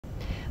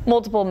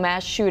Multiple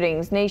mass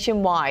shootings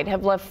nationwide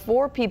have left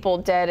 4 people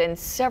dead and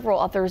several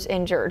others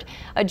injured.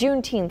 A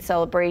Juneteenth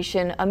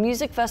celebration, a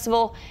music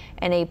festival,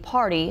 and a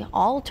party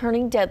all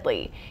turning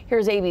deadly.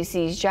 Here's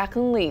ABC's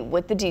Jaclyn Lee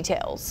with the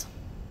details.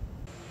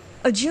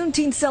 A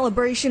Juneteenth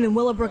celebration in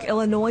Willowbrook,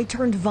 Illinois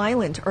turned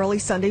violent early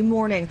Sunday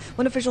morning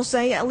when officials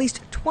say at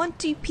least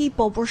 20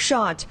 people were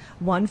shot,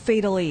 one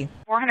fatally.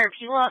 400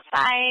 people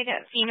outside,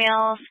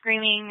 female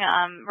screaming,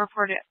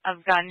 report of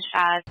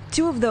gunshots.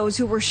 2 of those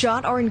who were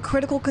shot are in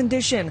critical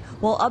condition,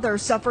 while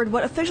others suffered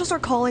what officials are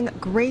calling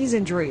graze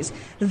injuries.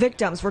 The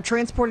victims were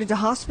transported to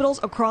hospitals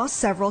across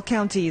several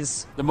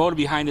counties. The motive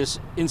behind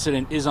this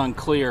incident is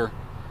unclear,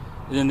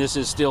 and this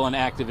is still an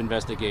active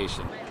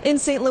investigation. In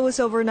St. Louis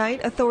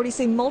overnight, authorities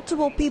say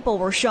multiple people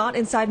were shot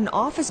inside an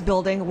office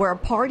building where a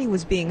party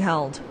was being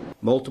held.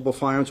 Multiple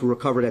firearms were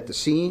recovered at the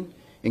scene,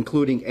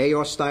 including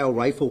AR-style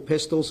rifle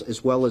pistols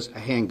as well as a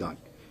handgun,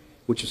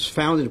 which was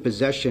found in the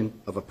possession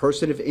of a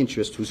person of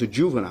interest who's a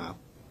juvenile,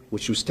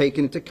 which was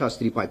taken into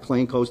custody by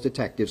plainclothes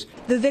detectives.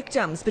 The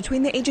victims,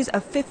 between the ages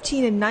of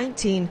 15 and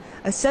 19,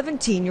 a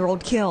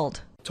 17-year-old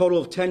killed. A total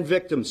of 10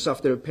 victims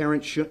suffered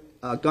apparent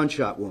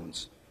gunshot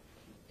wounds,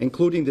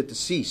 including the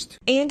deceased.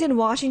 And in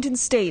Washington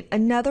state,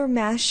 another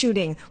mass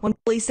shooting when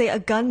police say a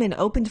gunman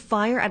opened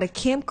fire at a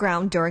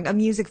campground during a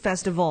music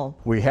festival.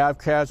 We have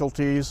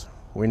casualties.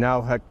 We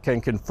now can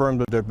confirm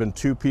that there have been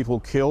 2 people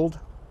killed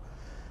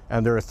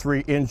and there are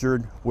 3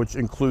 injured, which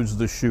includes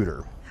the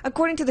shooter.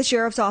 According to the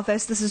sheriff's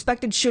office, the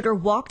suspected shooter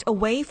walked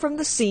away from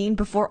the scene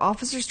before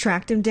officers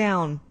tracked him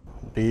down.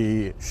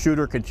 The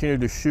shooter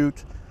continued to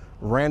shoot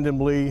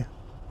randomly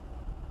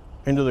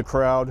into the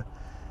crowd,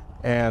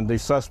 and the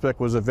suspect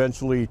was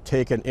eventually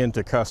taken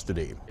into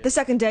custody. The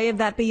second day of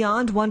that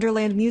Beyond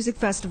Wonderland Music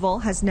Festival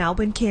has now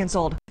been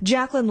canceled.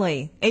 Jaclyn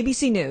Lee,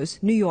 ABC News,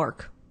 New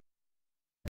York.